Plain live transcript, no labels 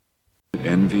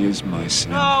Envy is my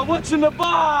sin. Oh, what's in the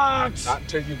box? Not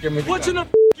until you give me the What's gun. in the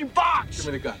f***ing box?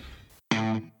 Give me the gun.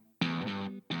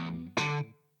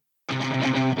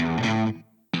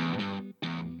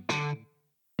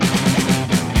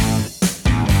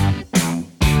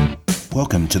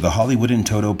 Welcome to the Hollywood in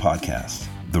Toto podcast,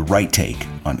 the right take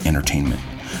on entertainment.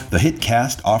 The HiT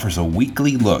cast offers a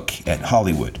weekly look at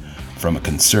Hollywood from a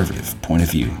conservative point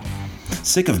of view.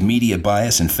 Sick of media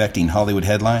bias infecting Hollywood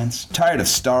headlines? Tired of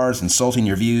stars insulting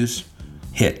your views?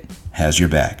 HiT has your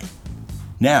back.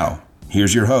 Now,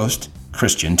 here's your host,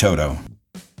 Christian Toto.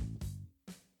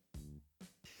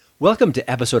 Welcome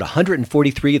to episode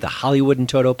 143 of the Hollywood in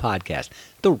Toto podcast,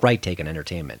 the right take on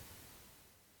entertainment.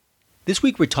 This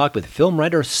week we talked with film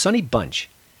writer Sonny Bunch.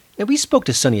 Now, we spoke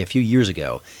to Sonny a few years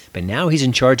ago, but now he's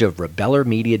in charge of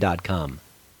RebellerMedia.com.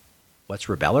 What's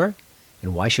Rebeller?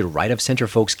 And why should right-of-center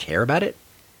folks care about it?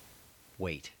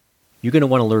 Wait. You're going to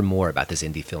want to learn more about this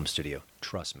indie film studio.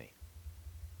 Trust me.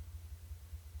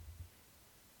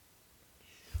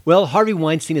 Well, Harvey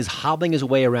Weinstein is hobbling his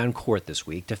way around court this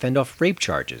week to fend off rape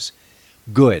charges.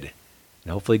 Good.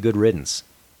 And hopefully good riddance.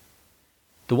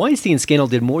 The Weinstein scandal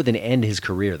did more than end his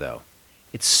career, though.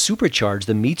 It supercharged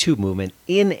the Me Too movement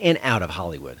in and out of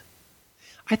Hollywood.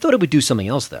 I thought it would do something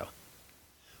else, though.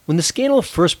 When the scandal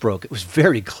first broke, it was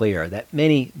very clear that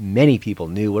many people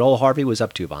knew what old Harvey was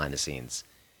up to behind the scenes.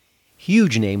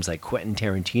 Huge names like Quentin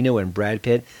Tarantino and Brad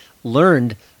Pitt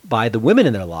learned by the women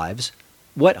in their lives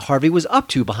what Harvey was up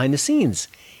to behind the scenes,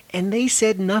 and they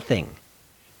said nothing.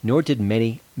 Nor did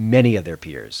many of their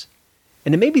peers.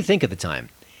 And it made me think at the time,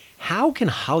 how can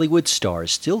Hollywood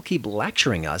stars still keep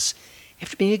lecturing us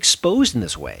after being exposed in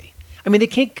this way? I mean, they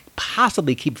can't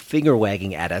possibly keep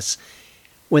finger-wagging at us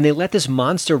when they let this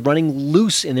monster running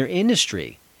loose in their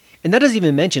industry. And that doesn't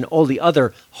even mention all the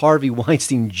other Harvey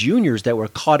Weinstein Jr.'s that were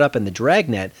caught up in the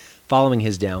dragnet following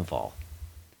his downfall.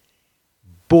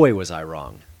 Boy, was I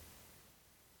wrong.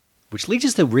 Which leads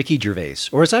us to Ricky Gervais,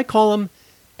 or as I call him,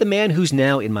 the man who's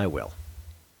now in my will.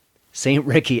 St.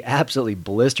 Ricky absolutely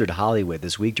blistered Hollywood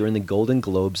this week during the Golden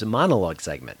Globes monologue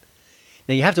segment.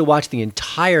 Now, you have to watch the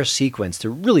entire sequence to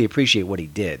really appreciate what he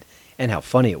did and how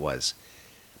funny it was.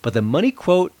 But the money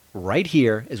quote right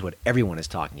here is what everyone is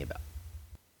talking about.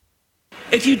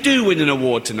 If you do win an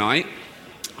award tonight,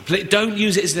 don't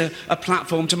use it as a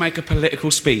platform to make a political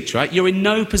speech, right? You're in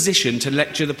no position to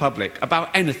lecture the public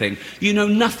about anything. You know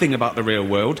nothing about the real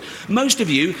world. Most of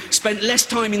you spent less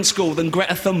time in school than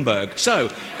Greta Thunberg.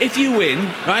 So, if you win,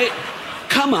 right,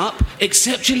 come up,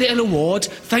 accept your little award,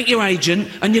 thank your agent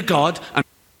and your God, and...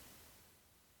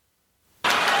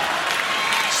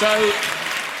 So...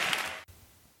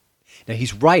 Now,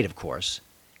 he's right, of course.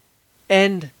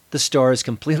 And the stars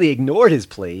completely ignored his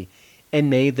plea and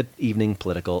made the evening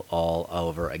political all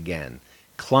over again.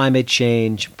 Climate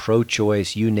change,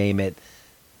 pro-choice, you name it,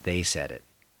 they said it.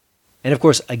 And of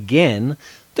course, again,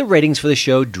 the ratings for the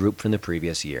show drooped from the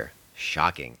previous year.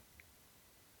 Shocking.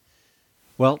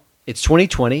 Well, it's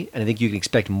 2020, and I think you can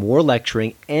expect more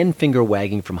lecturing and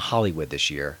finger-wagging from Hollywood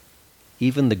this year.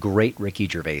 Even the great Ricky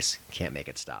Gervais can't make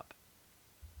it stop.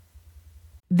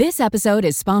 This episode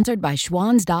is sponsored by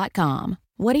Schwans.com.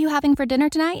 What are you having for dinner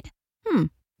tonight?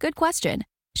 Good question.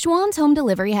 Schwann's Home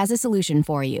Delivery has a solution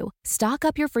for you. Stock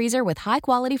up your freezer with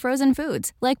high-quality frozen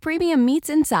foods like premium meats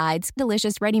and sides,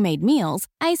 delicious ready-made meals,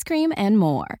 ice cream, and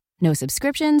more. No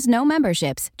subscriptions, no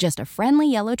memberships, just a friendly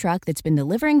yellow truck that's been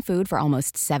delivering food for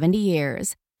almost 70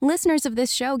 years. Listeners of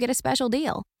this show get a special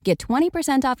deal. Get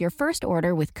 20% off your first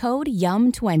order with code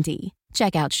YUM20.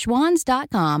 Check out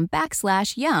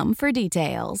schwans.com/yum for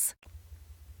details.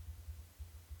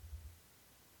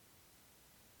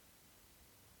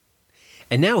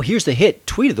 And now here's the HiT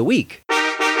tweet of the week.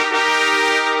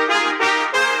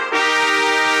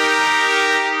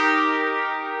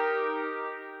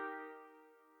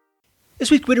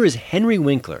 This week's Twitter is Henry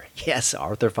Winkler. Yes,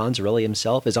 Arthur Fonzarelli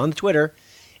himself is on the Twitter,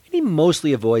 and he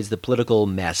mostly avoids the political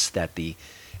mess that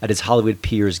his Hollywood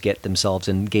peers get themselves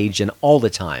engaged in all the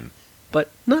time. But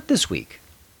not this week.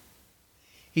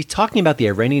 He's talking about the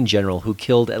Iranian general who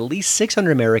killed at least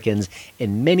 600 Americans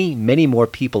and many more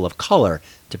people of color,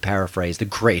 to paraphrase the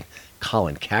great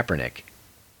Colin Kaepernick.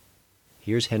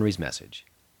 Here's Henry's message.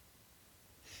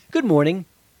 Good morning.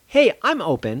 Hey, I'm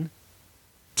open.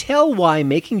 Tell why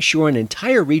making sure an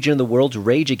entire region of the world's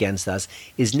rage against us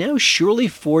is now surely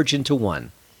forged into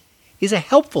one is a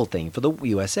helpful thing for the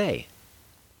USA.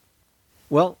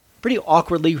 Well, pretty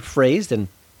awkwardly phrased, and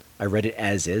I read it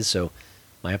as is, so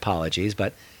my apologies,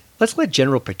 but let's let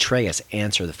General Petraeus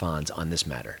answer the Fonz on this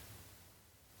matter.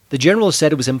 The general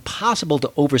said it was impossible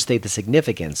to overstate the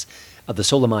significance of the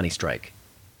Soleimani strike.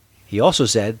 He also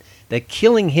said that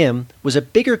killing him was a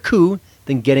bigger coup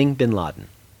than getting bin Laden.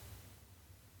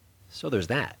 So there's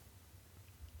that.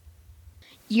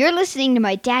 You're listening to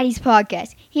my daddy's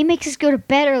podcast. He makes us go to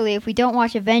bed early if we don't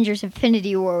watch Avengers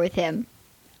Infinity War with him.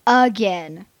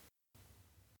 Again.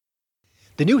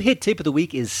 The new HiT tip of the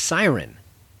week is Siren.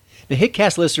 Now,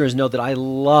 HitCast listeners know that I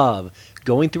love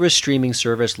going through a streaming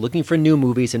service, looking for new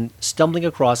movies, and stumbling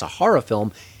across a horror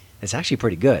film that's actually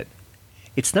pretty good.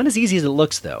 It's not as easy as it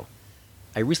looks, though.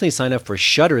 I recently signed up for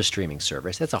Shudder's streaming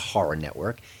service. That's a horror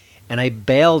network. And I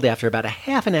bailed after about a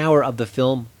half an hour of the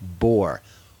film Bore.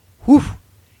 Whew!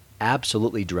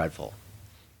 Absolutely dreadful.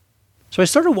 So I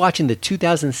started watching the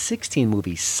 2016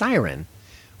 movie Siren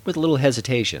with a little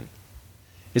hesitation.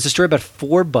 It's a story about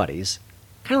four buddies,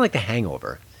 kind of like The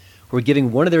Hangover, who are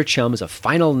giving one of their chums a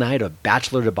final night of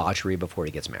bachelor debauchery before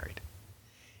he gets married.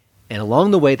 And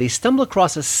along the way, they stumble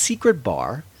across a secret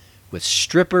bar with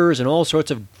strippers and all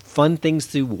sorts of fun things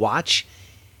to watch,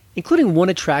 including one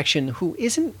attraction who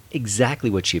isn't exactly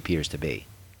what she appears to be.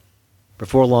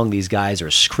 Before long, these guys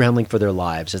are scrambling for their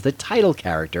lives as the title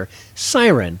character,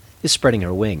 Siren, is spreading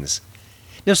her wings.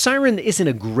 Now, Siren isn't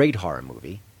a great horror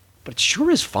movie, but it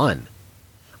sure is fun.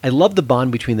 I love the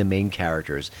bond between the main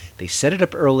characters. They set it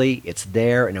up early, it's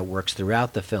there, and it works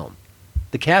throughout the film.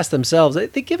 The cast themselves,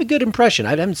 they give a good impression.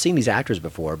 I haven't seen these actors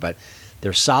before, but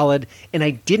they're solid, and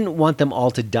I didn't want them all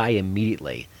to die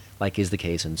immediately, like is the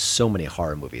case in so many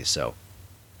horror movies, so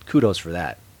kudos for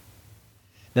that.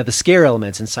 Now, the scare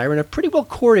elements in Siren are pretty well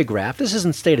choreographed. This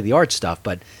isn't state-of-the-art stuff,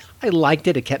 but I liked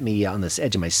it. It kept me on the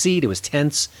edge of my seat. It was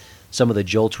tense. Some of the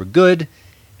jolts were good.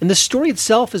 And the story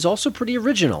itself is also pretty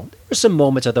original. There were some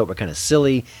moments I thought were kind of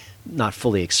silly, not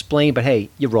fully explained, but hey,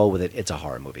 you roll with it. It's a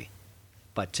horror movie.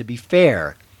 But to be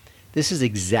fair, this is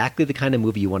exactly the kind of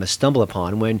movie you want to stumble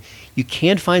upon when you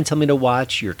can't find something to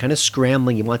watch, you're kind of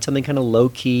scrambling, you want something kind of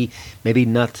low-key, maybe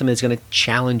not something that's going to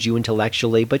challenge you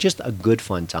intellectually, but just a good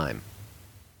fun time.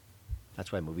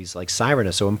 That's why movies like Siren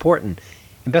are so important.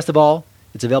 And best of all,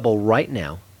 it's available right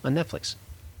now on Netflix.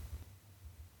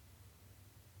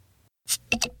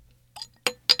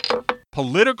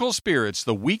 Political Spirits,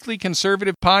 the weekly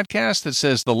conservative podcast that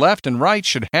says the left and right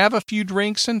should have a few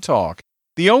drinks and talk.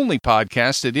 The only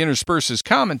podcast that intersperses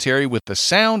commentary with the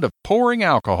sound of pouring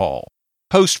alcohol.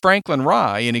 Host Franklin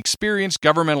Rye, an experienced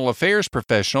governmental affairs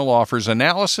professional, offers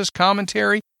analysis,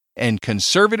 commentary, and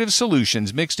conservative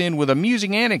solutions mixed in with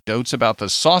amusing anecdotes about the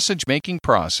sausage-making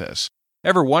process.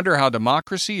 Ever wonder how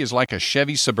democracy is like a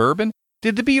Chevy Suburban?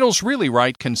 Did the Beatles really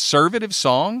write conservative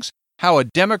songs? How a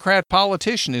Democrat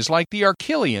politician is like the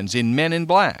Arquillians in Men in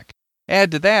Black.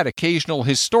 Add to that occasional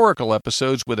historical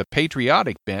episodes with a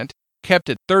patriotic bent, kept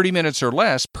at 30 minutes or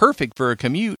less, perfect for a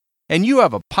commute, and you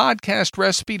have a podcast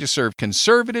recipe to serve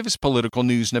conservatives, political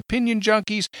news and opinion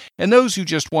junkies, and those who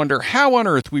just wonder how on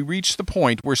earth we reached the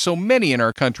point where so many in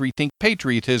our country think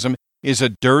patriotism is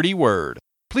a dirty word.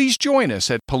 Please join us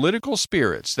at Political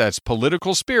Spirits. That's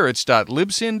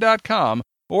politicalspirits.libsyn.com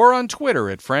or on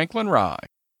Twitter at Franklin Rye.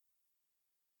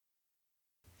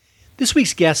 This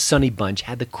week's guest, Sonny Bunch,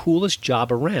 had the coolest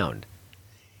job around.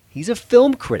 He's a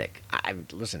film critic.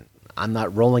 Listen, I'm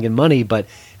not rolling in money, but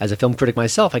as a film critic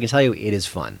myself, I can tell you it is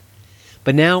fun.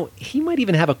 But now, he might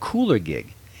even have a cooler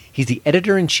gig. He's the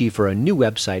editor-in-chief for a new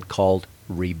website called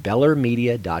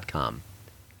RebellerMedia.com.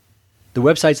 The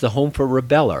website's the home for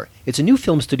Rebeller. It's a new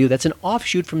film studio that's an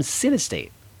offshoot from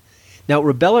Cinestate. Now,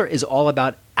 Rebeller is all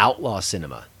about outlaw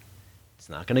cinema. It's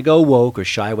not going to go woke or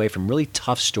shy away from really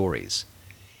tough stories.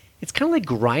 It's kind of like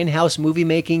grindhouse movie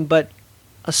making, but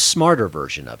a smarter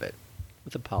version of it.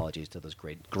 With apologies to those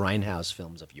great grindhouse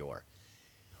films of yore.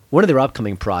 One of their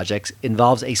upcoming projects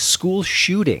involves a school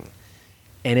shooting,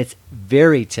 and it's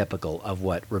very typical of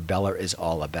what Rebeller is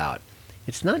all about.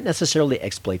 It's not necessarily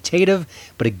exploitative,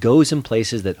 but it goes in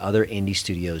places that other indie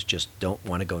studios just don't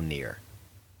want to go near.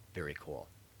 Very cool.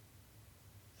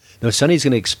 Now, Sonny's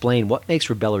going to explain what makes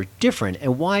Rebeller different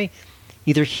and why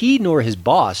neither he nor his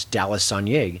boss, Dallas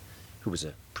Sonnier, who was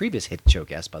a previous HiT show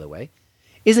guest, by the way,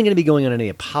 isn't going to be going on any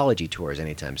apology tours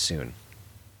anytime soon.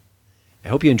 I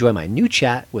hope you enjoy my new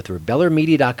chat with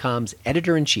RebellerMedia.com's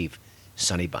editor-in-chief,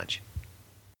 Sonny Bunch.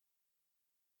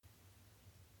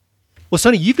 Well,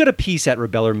 Sonny, you've got a piece at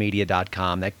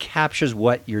RebellerMedia.com that captures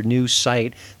what your new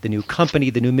site, the new company,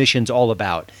 the new mission's all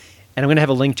about. And I'm going to have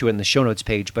a link to it in the show notes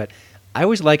page, but I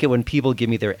always like it when people give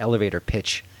me their elevator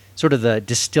pitch, sort of the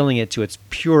distilling it to its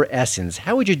pure essence.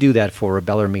 How would you do that for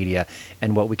Rebeller Media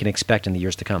and what we can expect in the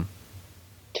years to come?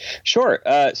 Sure.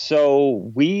 So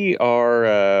we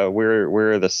are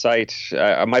we're the site.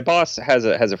 My boss has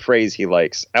a phrase he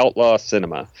likes: outlaw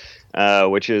cinema.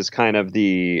 which is kind of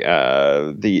the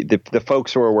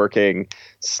folks who are working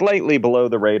slightly below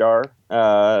the radar,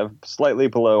 slightly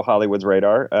below Hollywood's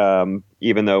radar,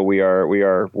 even though we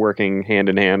are working hand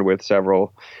in hand with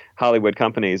several Hollywood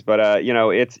companies. But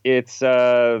it's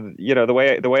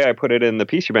the way I put it in the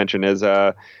piece you mentioned is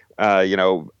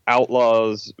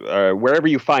outlaws, wherever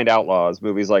you find outlaws,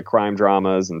 movies like crime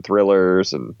dramas and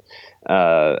thrillers and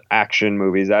action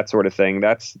movies, that sort of thing.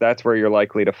 That's where you're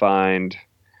likely to find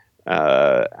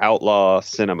outlaw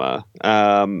cinema.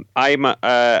 The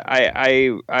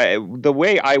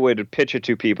way I would pitch it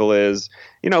to people is,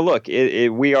 look,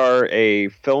 we are a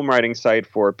film writing site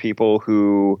for people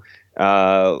who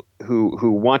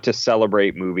want to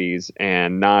celebrate movies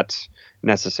and not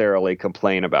necessarily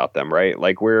complain about them, right?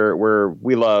 Like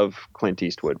we love Clint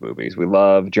Eastwood movies, we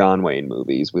love John Wayne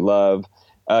movies, we love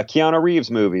Keanu Reeves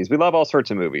movies, we love all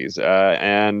sorts of movies,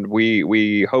 and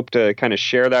we hope to kind of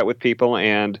share that with people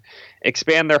and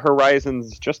expand their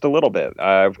horizons just a little bit.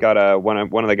 I've got one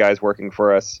of the guys working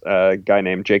for us, a guy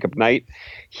named Jacob Knight.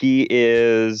 He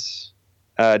is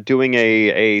doing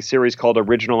a series called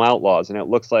Original Outlaws, and it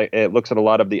looks at a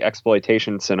lot of the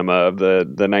exploitation cinema of the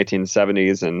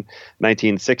 1970s and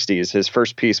 1960s. His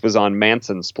first piece was on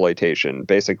Manson-sploitation,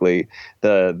 basically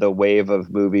the wave of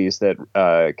movies that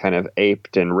kind of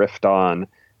aped and riffed on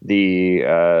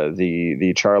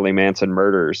the Charlie Manson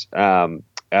murders, and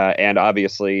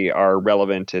obviously are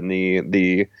relevant in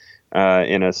the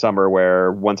in a summer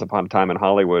where Once Upon a Time in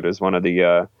Hollywood is one of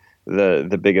the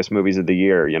biggest movies of the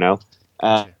year,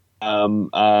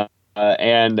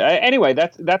 anyway,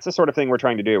 that's the sort of thing we're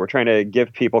trying to do. We're trying to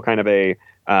give people kind of a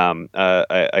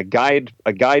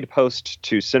guidepost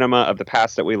to cinema of the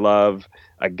past that we love,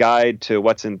 a guide to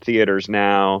what's in theaters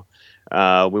now.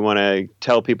 We want to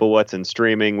tell people what's in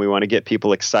streaming. We want to get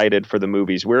people excited for the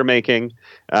movies we're making.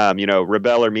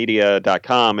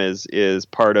 Rebellermedia.com is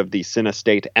part of the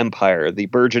Cinestate empire, the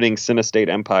burgeoning Cinestate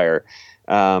empire.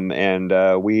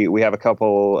 We have a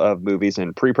couple of movies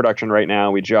in pre-production right now.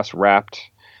 We just wrapped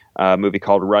a movie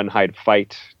called Run, Hide,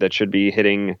 Fight that should be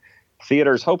hitting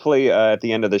theaters hopefully at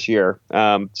the end of this year.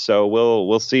 So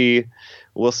we'll see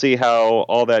how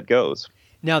all that goes.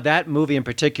 Now, that movie in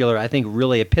particular, I think,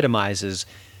 really epitomizes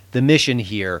the mission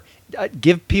here.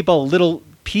 Give people a little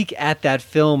peek at that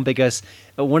film, because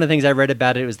one of the things I read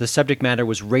about it was the subject matter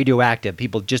was radioactive.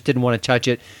 People just didn't want to touch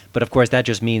it. But, of course, that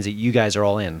just means that you guys are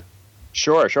all in.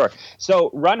 Sure.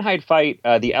 So Run, Hide, Fight,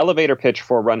 the elevator pitch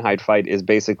for Run, Hide, Fight is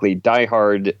basically Die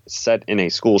Hard set in a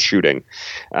school shooting.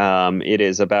 It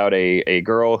is about a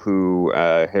girl who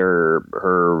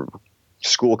her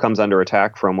school comes under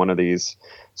attack from one of these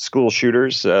school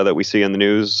shooters that we see in the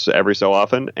news every so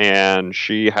often, and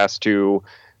she has to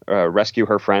rescue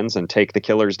her friends and take the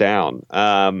killers down.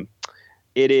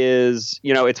 It is,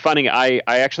 it's funny. I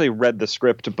actually read the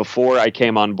script before I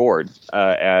came on board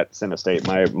at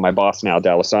Cinestate. My boss now,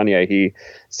 D'Alessandro, he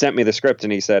sent me the script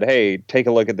and he said, "Hey, take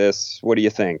a look at this. What do you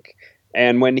think?"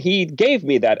 And when he gave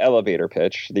me that elevator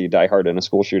pitch, the Die Hard in a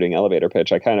school shooting elevator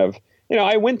pitch, I kind of,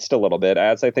 I winced a little bit,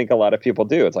 as I think a lot of people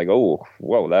do. It's like, oh,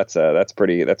 whoa, that's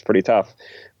pretty tough.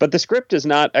 But the script is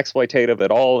not exploitative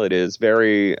at all. It is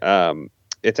very,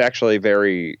 it's actually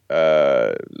very.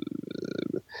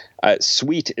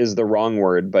 Sweet is the wrong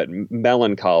word, but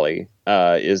melancholy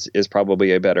is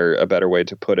probably a better way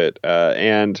to put it.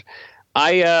 And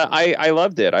I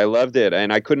loved it.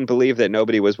 And I couldn't believe that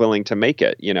nobody was willing to make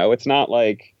it. It's not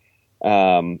like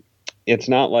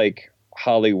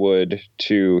Hollywood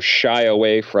to shy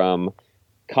away from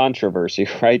controversy,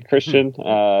 right, Christian?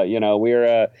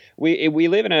 We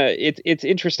live in it's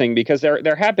interesting because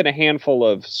there have been a handful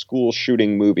of school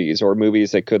shooting movies, or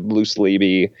movies that could loosely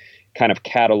be kind of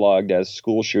cataloged as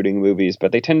school shooting movies,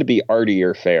 but they tend to be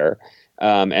artier fare.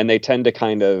 And they tend to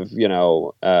kind of,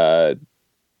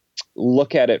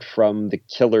 look at it from the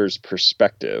killer's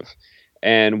perspective.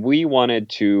 And we wanted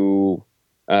to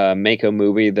make a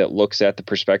movie that looks at the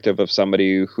perspective of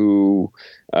somebody who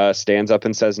stands up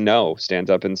and says no, stands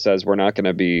up and says we're not going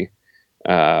to be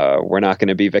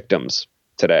victims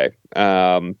today.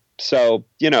 So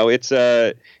it's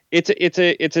a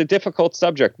difficult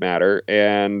subject matter,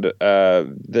 and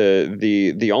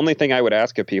the only thing I would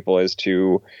ask of people is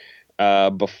to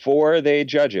before they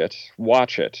judge it,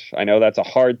 watch it. I know that's a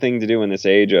hard thing to do in this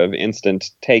age of instant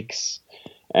takes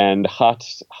and hot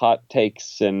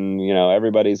takes, and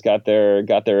everybody's got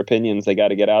their opinions they got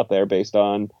to get out there based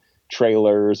on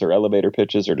trailers or elevator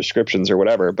pitches or descriptions or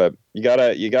whatever. But you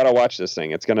gotta watch this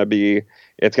thing. It's gonna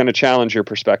challenge your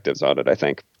perspectives on it, I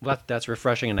think. Well, that's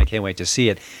refreshing, and I can't wait to see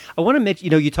it. I want to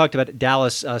mention, you talked about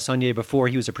Dallas Sonny before.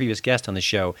 He was a previous guest on the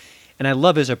show, and I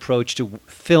love his approach to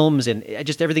films, and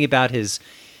just everything about his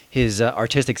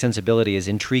artistic sensibility is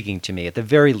intriguing to me, at the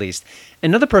very least.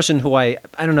 Another person who I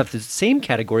don't know if it's the same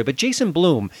category, but Jason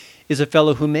Blum is a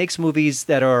fellow who makes movies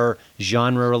that are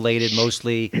genre-related,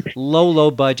 mostly low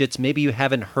budgets. Maybe you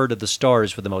haven't heard of the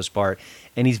stars for the most part,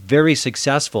 and he's very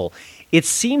successful. It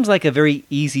seems like a very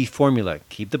easy formula.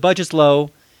 Keep the budgets low,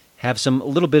 have a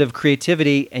little bit of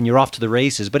creativity, and you're off to the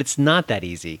races, but it's not that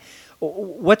easy.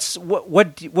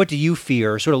 What do you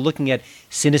fear, sort of looking at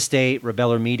Cinestate,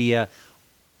 Rebeller Media?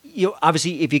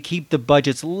 Obviously, if you keep the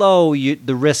budgets low,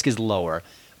 the risk is lower,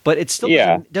 but it still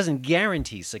doesn't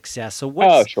guarantee success. So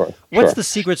what's the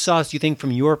secret sauce, do you think,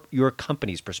 from your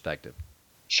company's perspective?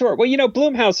 Sure. Well,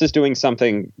 Blumhouse is doing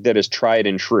something that is tried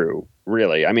and true,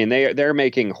 really. I mean, they're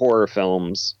making horror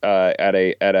films at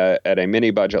a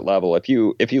mini budget level. If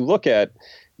you look at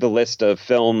the list of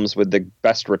films with the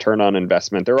best return on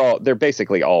investment, they're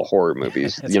basically all horror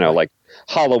movies. Right. Like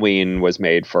Halloween was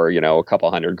made for a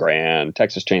couple $100,000,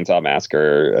 Texas Chainsaw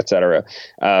Massacre, etc.,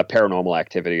 Paranormal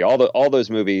Activity, all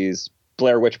those movies,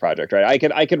 Blair Witch Project, right?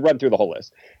 I could run through the whole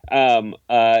list. And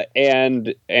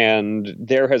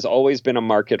there has always been a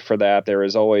market for that. There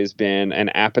has always been an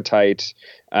appetite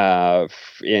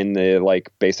in the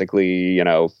basically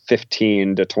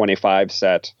 15 to 25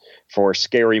 set for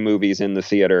scary movies in the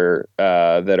theater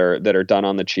that are done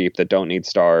on the cheap, that don't need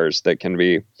stars, that can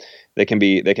be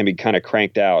kind of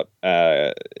cranked out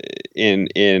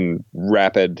in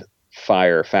rapid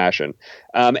fire fashion.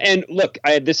 And look,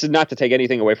 this is not to take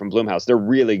anything away from Blumhouse. They're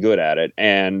really good at it,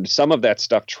 and some of that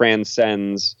stuff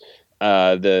transcends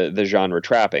the genre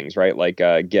trappings, right? Like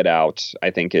Get Out,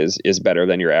 I think is better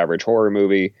than your average horror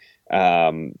movie.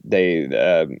 What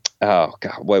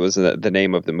was the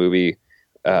name of the movie?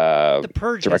 The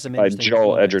Purge, directed by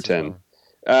Joel Edgerton.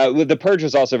 The Purge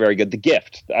was also very good. The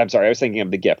Gift. I'm sorry, I was thinking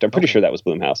of The Gift. I'm pretty sure that was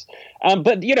Blumhouse.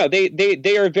 But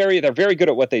they're very good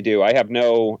at what they do. I have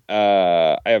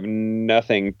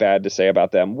nothing bad to say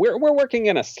about them. We're working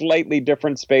in a slightly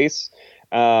different space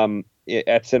at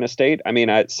Cinestate. I mean,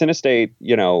 at Cinestate,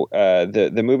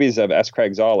 the movies of S.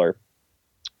 Craig Zahler,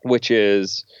 which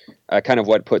is kind of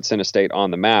what put Cinestate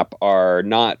on the map, are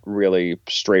not really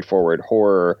straightforward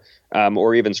horror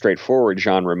or even straightforward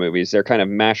genre movies. They're kind of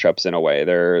mashups in a way.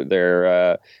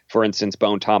 They're for instance,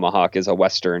 Bone Tomahawk is a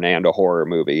Western and a horror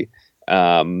movie.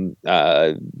 Dragged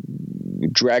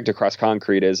Across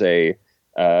Concrete is a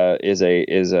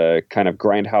kind of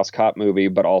grindhouse cop movie,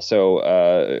 but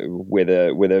also with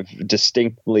a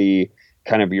distinctly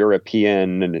kind of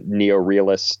European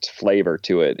neo-realist flavor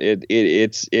to it.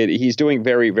 He's doing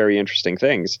very, very interesting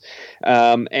things.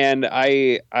 And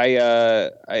I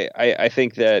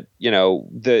think that,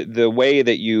 the way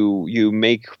that you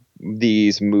make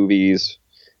these movies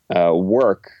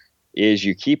work is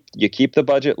you keep the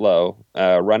budget low.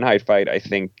 Run, Hide, Fight, I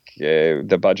think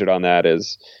the budget on that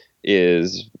is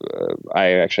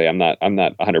I'm not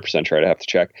 100% sure. I'd have to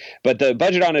check, but the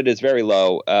budget on it is very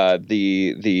low.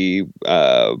 You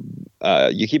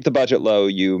keep the budget low.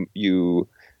 You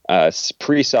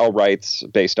pre-sell rights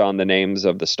based on the names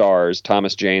of the stars.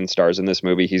 Thomas Jane stars in this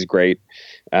movie. He's great.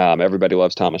 Everybody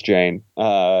loves Thomas Jane.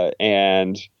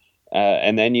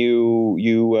 And then you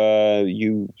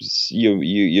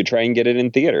try and get it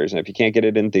in theaters, and if you can't get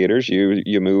it in theaters,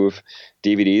 you move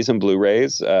DVDs and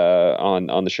Blu-rays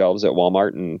on the shelves at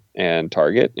Walmart and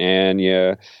Target, and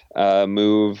you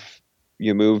move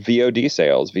VOD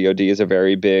sales. VOD is a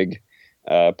very big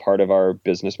part of our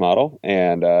business model,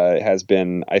 and has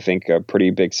been, I think, a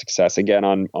pretty big success again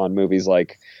on movies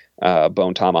like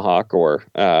Bone Tomahawk or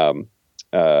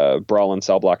Brawl in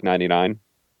Cell Block 99.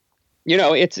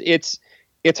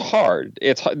 It's hard.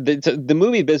 The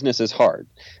movie business is hard.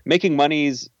 Making money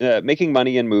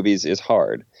in movies is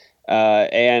hard.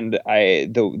 And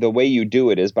the way you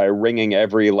do it is by wringing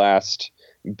every last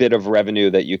bit of revenue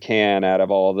that you can out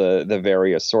of all the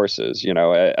various sources.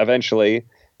 Eventually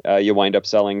you wind up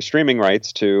selling streaming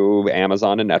rights to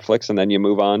Amazon and Netflix, and then you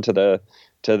move on to the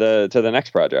next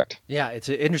project. Yeah, it's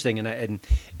interesting, and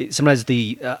sometimes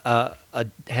a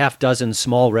half dozen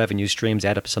small revenue streams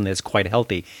add up to something that's quite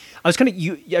healthy. I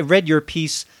read your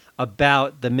piece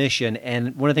about the mission,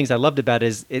 and one of the things I loved about it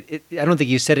is I don't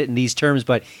think you said it in these terms,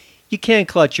 but you can't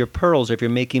clutch your pearls if you're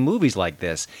making movies like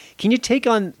this. Can you take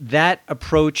on that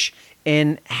approach,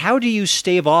 and how do you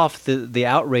stave off the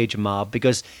outrage mob?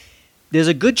 Because there's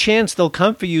a good chance they'll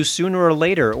come for you sooner or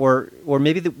later, or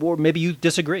maybe you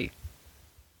disagree.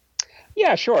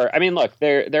 Yeah, sure. I mean, look,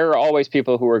 there are always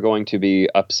people who are going to be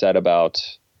upset about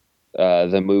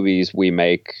the movies we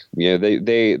make.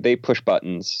 They push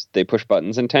buttons. They push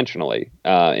buttons intentionally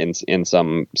in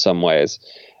some ways.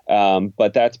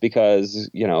 But that's because,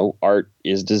 art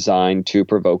is designed to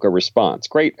provoke a response.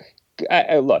 Great.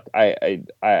 Look,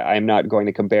 I'm not going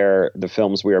to compare the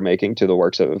films we are making to the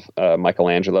works of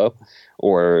Michelangelo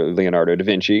or Leonardo da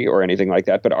Vinci or anything like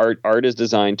that. But art is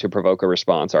designed to provoke a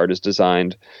response. Art is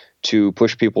designed to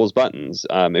push people's buttons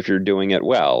if you're doing it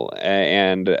well.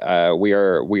 And we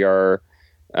are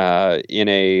in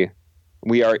a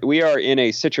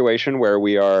situation where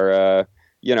we are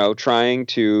trying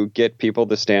to get people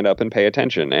to stand up and pay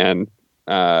attention. And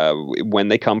when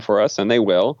they come for us, and they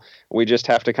will, we just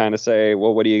have to kind of say,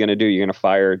 well, what are you going to do? You're going to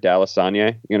fire Dallas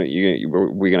Sanye?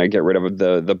 We're going to get rid of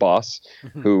the boss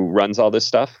who runs all this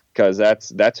stuff? Because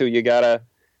that's who you gotta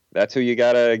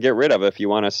get rid of if you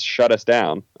want to shut us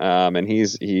down. And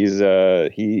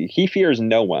he fears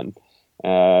no one.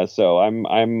 So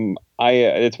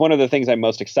it's one of the things I'm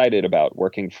most excited about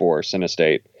working for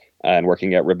Cinestate and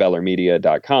working at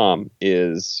rebellermedia.com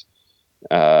is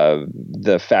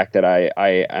the fact that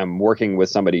I am working with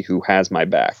somebody who has my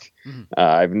back.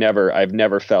 I've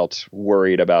never felt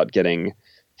worried about getting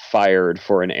fired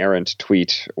for an errant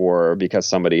tweet or because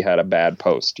somebody had a bad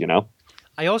post,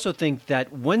 I also think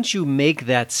that once you make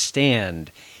that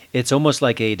stand, it's almost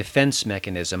like a defense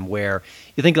mechanism where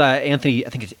you think Anthony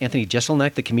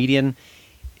Jeselnik, the comedian,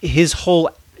 his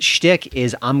whole shtick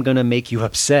is I'm going to make you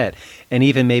upset. And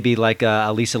even maybe like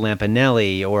Lisa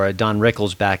Lampanelli or a Don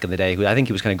Rickles back in the day, who I think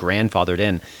he was kind of grandfathered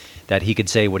in, that he could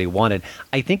say what he wanted.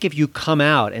 I think if you come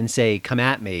out and say, come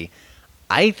at me,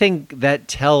 I think that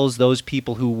tells those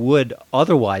people who would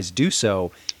otherwise do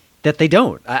so that they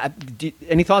don't.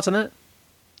 Any thoughts on that?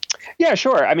 Yeah,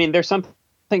 sure. I mean, there's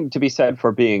something to be said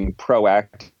for being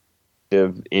proactive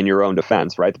in your own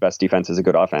defense, right? The best defense is a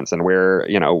good offense. And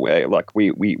look,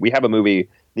 we have a movie,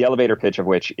 the elevator pitch of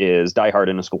which is Die Hard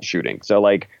in a school shooting. So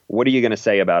like, what are you going to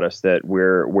say about us that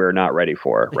we're not ready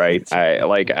for? Right.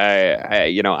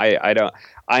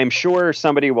 I'm sure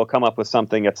somebody will come up with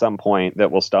something at some point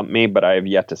that will stump me, but I have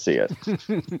yet to see it.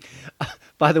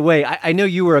 By the way, I know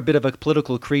you were a bit of a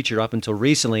political creature up until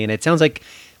recently, and it sounds like,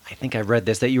 I think I read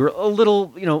this, that you were a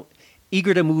little,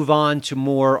 eager to move on to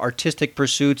more artistic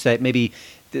pursuits that maybe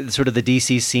sort of the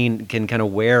DC scene can kind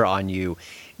of wear on you.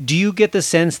 Do you get the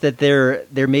sense that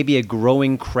there may be a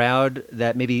growing crowd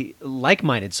that maybe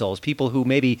like-minded souls, people who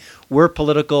maybe were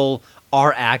political,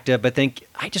 are active, but think,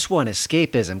 I just want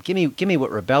escapism. Give me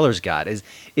what Rebeller's got. Is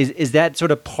that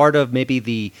sort of part of maybe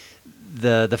the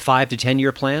 5 to 10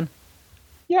 year plan?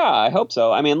 Yeah, I hope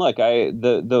so. I mean, look,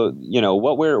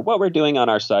 what we're doing on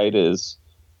our site is,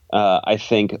 I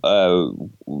think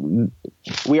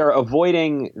we are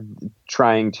avoiding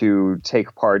trying to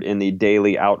take part in the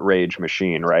daily outrage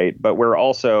machine, right? But we're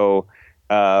also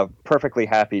perfectly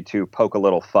happy to poke a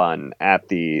little fun at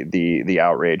the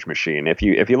outrage machine. If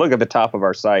you look at the top of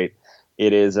our site,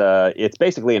 it's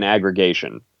basically an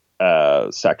aggregation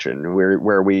section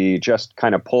where we just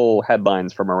kind of pull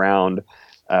headlines from around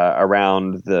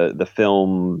the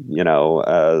film,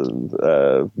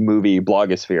 movie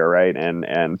blogosphere, right,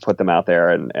 and put them out there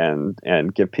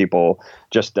and give people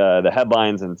just the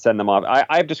headlines and send them off.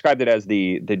 I've described it as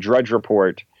the Drudge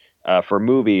Report for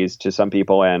movies to some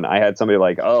people, and I had somebody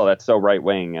like, "Oh, that's so right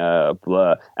wing,"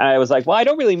 blah. And I was like, "Well, I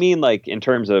don't really mean like in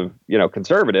terms of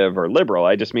conservative or liberal.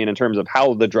 I just mean in terms of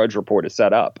how the Drudge Report is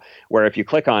set up. Where if you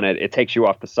click on it, it takes you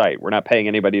off the site. We're not paying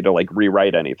anybody to like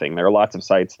rewrite anything. There are lots of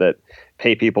sites that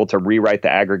pay people to rewrite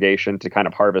the aggregation to kind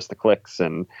of harvest the clicks,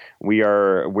 and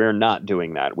we're not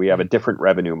doing that. We have a different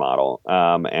revenue model,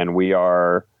 and we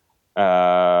are,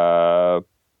 we're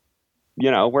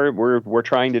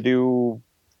trying to do."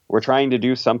 We're trying to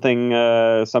do something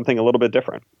a little bit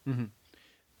different.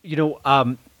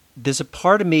 Mm-hmm. There's a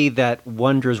part of me that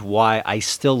wonders why I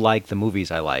still like the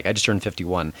movies I like. I just turned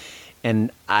 51, and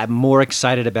I'm more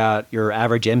excited about your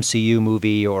average MCU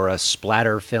movie or a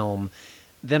splatter film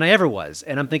than I ever was.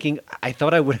 And I'm thinking, I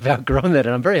thought I would have outgrown that,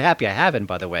 and I'm very happy I haven't,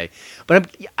 by the way.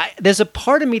 But there's a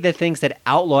part of me that thinks that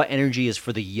outlaw energy is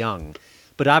for the young.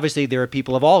 But obviously there are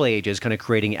people of all ages kind of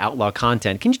creating outlaw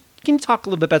content. Can you talk a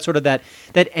little bit about sort of that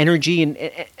energy, and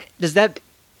does that?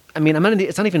 I mean,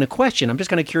 it's not even a question. I'm just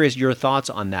kind of curious your thoughts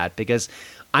on that, because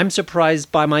I'm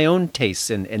surprised by my own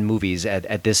tastes in movies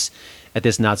at this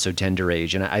not so tender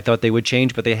age, and I thought they would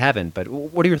change, but they haven't. But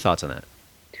what are your thoughts on that?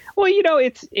 Well,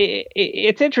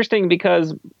 it's interesting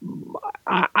because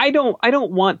I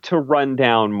don't want to run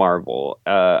down Marvel.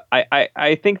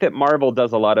 I think that Marvel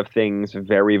does a lot of things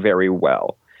very, very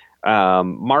well.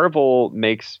 Marvel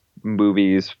makes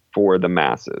movies for the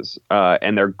masses,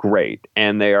 and they're great,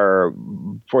 and they are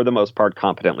for the most part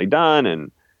competently done,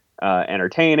 and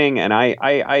entertaining, and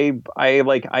I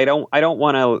don't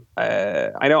want to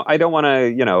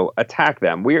attack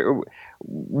them. You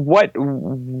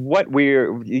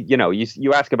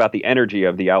ask about the energy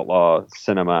of the outlaw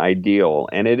cinema ideal,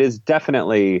 and it is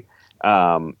definitely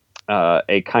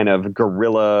a kind of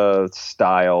guerrilla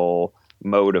style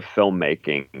mode of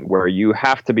filmmaking where you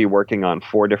have to be working on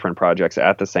 4 different projects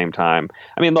at the same time.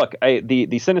 I mean, look, the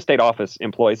Cinestate office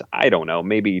employs, I don't know,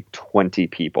 maybe 20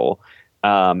 people.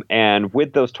 And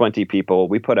with those 20 people,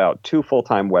 we put out 2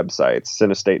 full-time websites,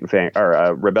 Cinestate and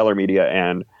Rebeller Media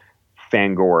and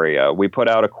Fangoria. We put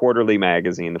out a quarterly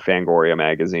magazine, the Fangoria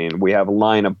magazine. We have a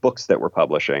line of books that we're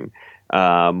publishing.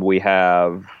 We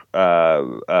have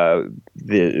a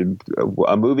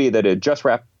movie that had just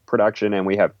wrapped production, and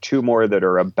we have 2 more that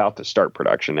are about to start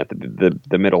production at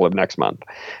the middle of next month.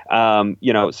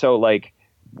 So like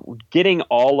getting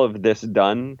all of this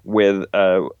done with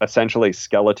essentially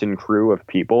skeleton crew of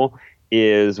people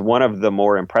is one of the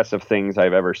more impressive things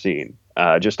I've ever seen,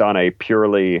 just on a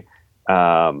purely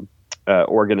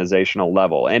organizational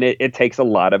level. And it takes a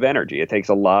lot of energy. It takes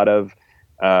a lot of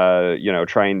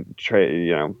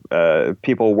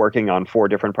people working on 4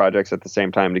 different projects at the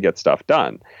same time to get stuff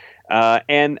done.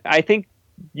 And I think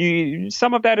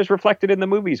some of that is reflected in the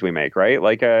movies we make, right?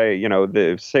 Like,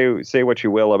 say what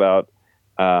you will about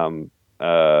the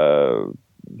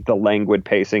languid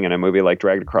pacing in a movie like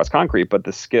Dragged Across Concrete, but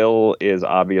the skill is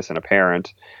obvious and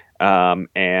apparent.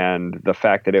 And the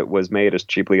fact that it was made as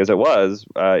cheaply as it was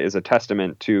is a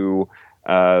testament to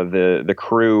the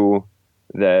crew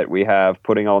that we have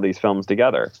putting all these films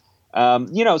together.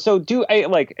 So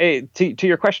to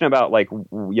your question about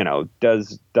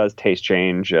does taste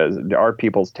change? Do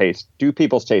people's taste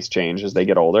change as they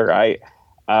get older? I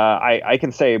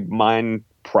can say mine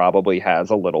probably has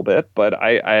a little bit, but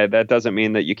I that doesn't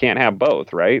mean that you can't have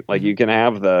both, right? Like you can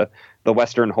have the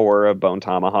Western horror of Bone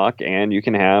Tomahawk, and you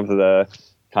can have the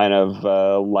kind of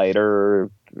lighter,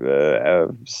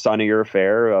 sunnier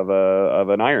fare of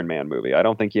an Iron Man movie. I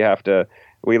don't think you have to.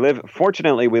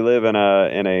 Fortunately, we live in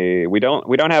a we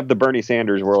don't have the Bernie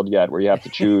Sanders world yet, where you have to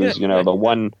choose,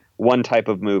 the one type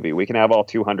of movie. We can have all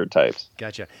 200 types.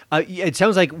 Gotcha. It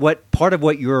sounds like part of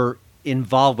what you're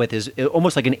involved with is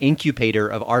almost like an incubator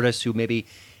of artists who maybe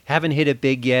haven't hit it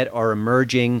big yet, are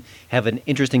emerging, have an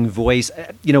interesting voice.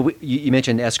 You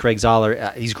mentioned S. Craig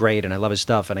Zoller. He's great, and I love his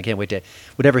stuff, and I can't wait to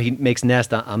whatever he makes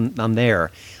next. I'm there.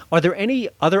 Are there any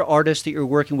other artists that you're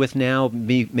working with now?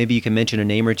 Maybe you can mention a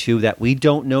name or two that we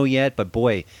don't know yet, but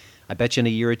boy, I bet you in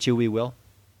a year or two we will.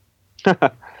 I'm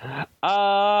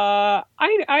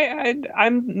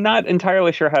not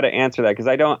entirely sure how to answer that, because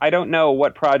I don't know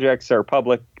what projects are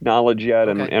public knowledge yet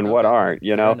and what aren't,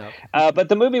 but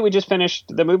the movie we just finished,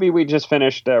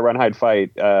 Run, Hide,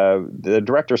 Fight, the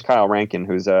director's Kyle Rankin,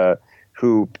 who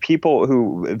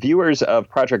viewers of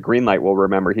Project Greenlight will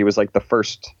remember. He was like the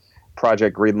first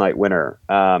Project Greenlight winner.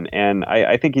 And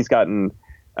I think he's gotten,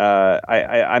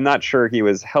 I'm not sure he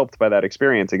was helped by that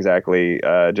experience exactly,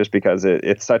 just because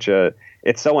it's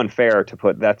so unfair to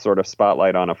put that sort of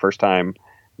spotlight on a first-time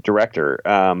director.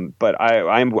 But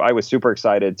I was super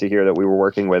excited to hear that we were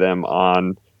working with him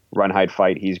on Run, Hide,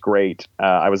 Fight. He's great.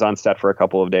 I was on set for a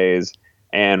couple of days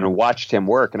and watched him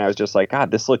work, and I was just like, God,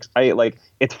 this looks.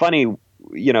 It's funny.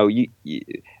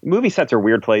 Movie sets are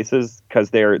weird places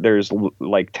because there's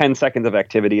like 10 seconds of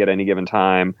activity at any given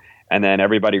time, and then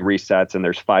everybody resets, and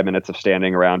there's 5 minutes of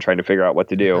standing around trying to figure out what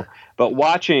to do. But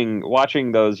watching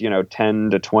those 10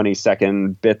 to 20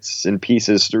 second bits and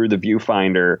pieces through the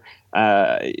viewfinder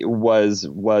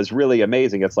was really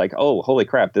amazing. It's like, oh, holy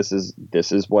crap, this is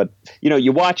what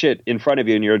you watch it in front of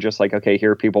you and you're just like, okay,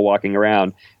 here are people walking around.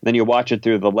 And then you watch it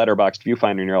through the letterboxed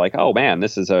viewfinder and you're like, oh man,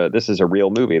 this is a real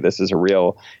movie. This is a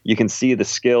real. You can see the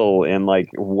skill in like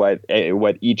what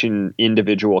each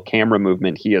individual camera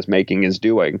movement he is making is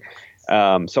doing.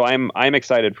 So I'm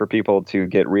excited for people to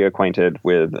get reacquainted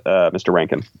with Mr.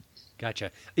 Rankin.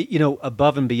 Gotcha.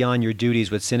 Above and beyond your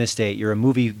duties with Cinestate, you're a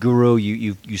movie guru.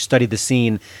 You study the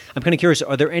scene. I'm kind of curious.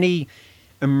 Are there any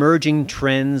emerging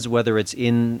trends, whether it's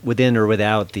within or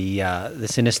without the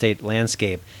Cinestate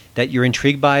landscape, that you're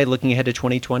intrigued by looking ahead to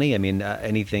 2020? I mean,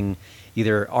 anything,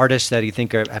 either artists that you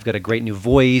think have got a great new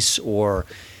voice, or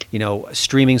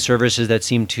streaming services that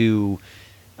seem to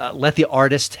let the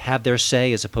artist have their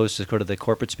say as opposed to sort of the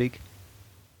corporate speak?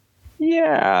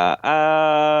 Yeah.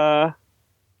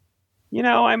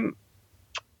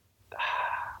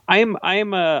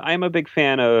 I'm a big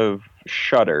fan of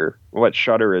Shudder. What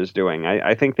Shudder is doing,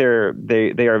 I think they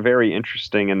are very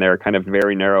interesting in their kind of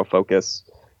very narrow focus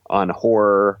on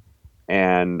horror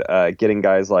and getting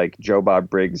guys like Joe Bob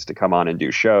Briggs to come on and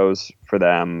do shows for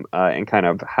them, and kind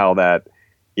of how that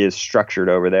is structured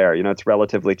over there. It's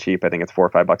relatively cheap. I think it's $4 or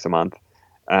 $5 a month.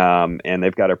 And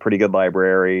they've got a pretty good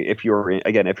library. If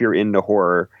you're into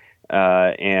horror,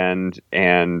 and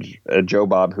Joe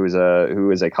Bob, who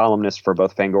is a columnist for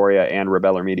both Fangoria and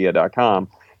RebellerMedia.com,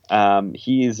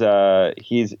 he's a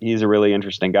really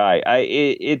interesting guy.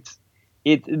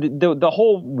 The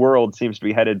whole world seems to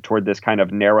be headed toward this kind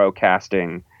of narrow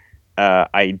casting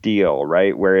ideal,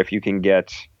 right? Where if you can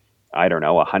get, I don't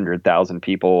know, 100,000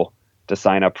 people to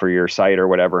sign up for your site or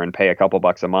whatever and pay a couple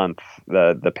bucks a month,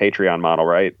 the Patreon model,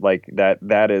 right? Like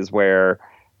that is where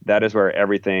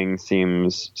everything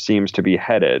seems to be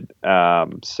headed.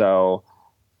 So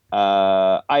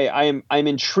I'm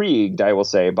intrigued, I will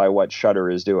say, by what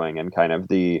Shudder is doing and kind of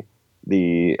the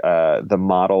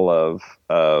model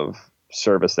of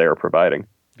service they are providing.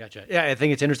 Gotcha. Yeah, I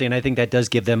think it's interesting, and I think that does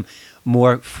give them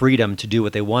more freedom to do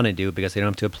what they want to do because they don't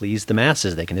have to please the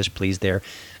masses. They can just please their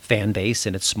fan base,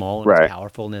 and it's small and right. It's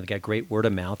powerful, and they've got great word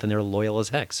of mouth, and they're loyal as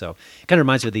heck. So it kind of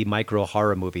reminds me of the micro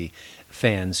horror movie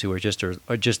fans who are just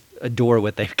adore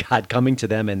what they've got coming to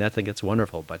them, and I think it's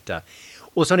wonderful. But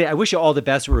well, Sonny, I wish you all the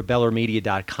best with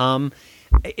RebellerMedia.com.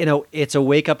 It's a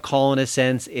wake up call in a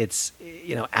sense. It's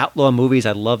outlaw movies.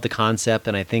 I love the concept,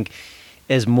 and I think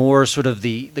as more sort of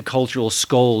the cultural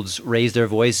scolds raise their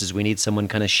voices, we need someone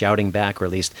kind of shouting back or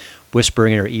at least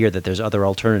whispering in our ear that there's other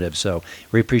alternatives. So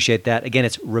we appreciate that. Again,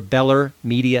 it's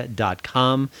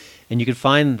RebellerMedia.com, and you can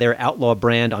find their outlaw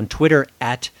brand on Twitter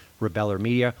at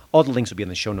RebellerMedia. All the links will be on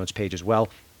the show notes page as well.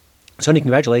 Sonny,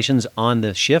 congratulations on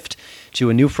the shift to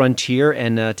a new frontier,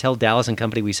 and tell Dallas and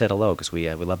company we said hello because we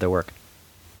love their work.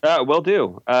 Will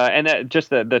do. And just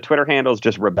the Twitter handle is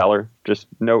just Rebeller, just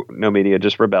no media,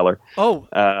 just Rebeller. Oh.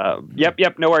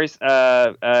 Yep. No worries.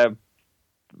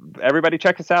 Everybody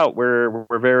check us out. We're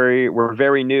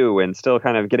very new and still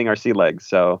kind of getting our sea legs.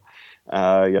 So,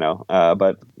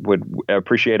 but would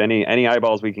appreciate any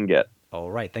eyeballs we can get.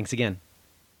 All right. Thanks again.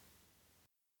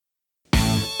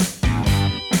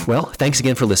 Well, thanks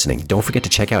again for listening. Don't forget to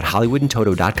check out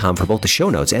HollywoodInToto.com for both the show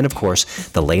notes and, of course,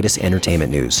 the latest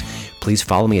entertainment news. Please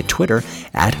follow me at Twitter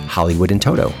at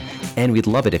HollywoodInToto. And we'd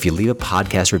love it if you leave a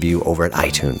podcast review over at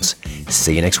iTunes.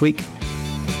 See you next week.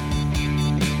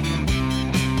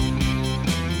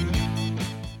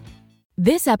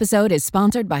 This episode is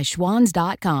sponsored by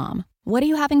Schwans.com. What are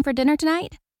you having for dinner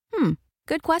tonight?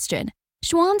 Good question.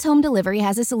 Schwann's Home Delivery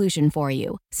has a solution for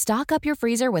you. Stock up your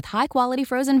freezer with high-quality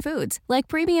frozen foods like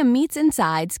premium meats and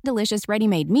sides, delicious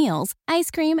ready-made meals, ice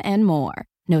cream, and more.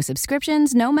 No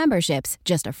subscriptions, no memberships,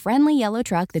 just a friendly yellow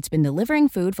truck that's been delivering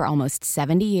food for almost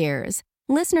 70 years.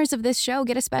 Listeners of this show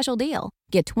get a special deal.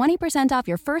 Get 20% off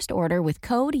your first order with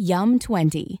code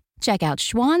YUM20. Check out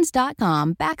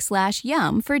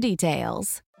schwans.com/YUM for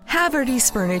details.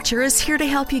 Haverty's Furniture is here to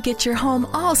help you get your home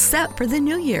all set for the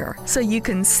new year, so you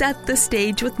can set the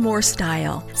stage with more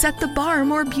style, set the bar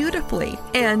more beautifully,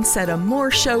 and set a more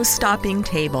show-stopping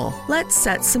table. Let's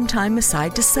set some time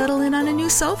aside to settle in on a new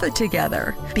sofa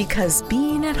together, because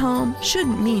being at home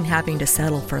shouldn't mean having to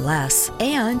settle for less.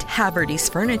 And Haverty's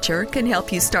Furniture can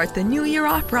help you start the new year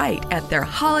off right at their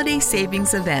holiday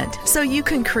savings event, so you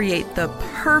can create the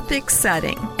perfect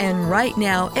setting. And right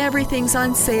now, everything's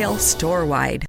on sale store-wide.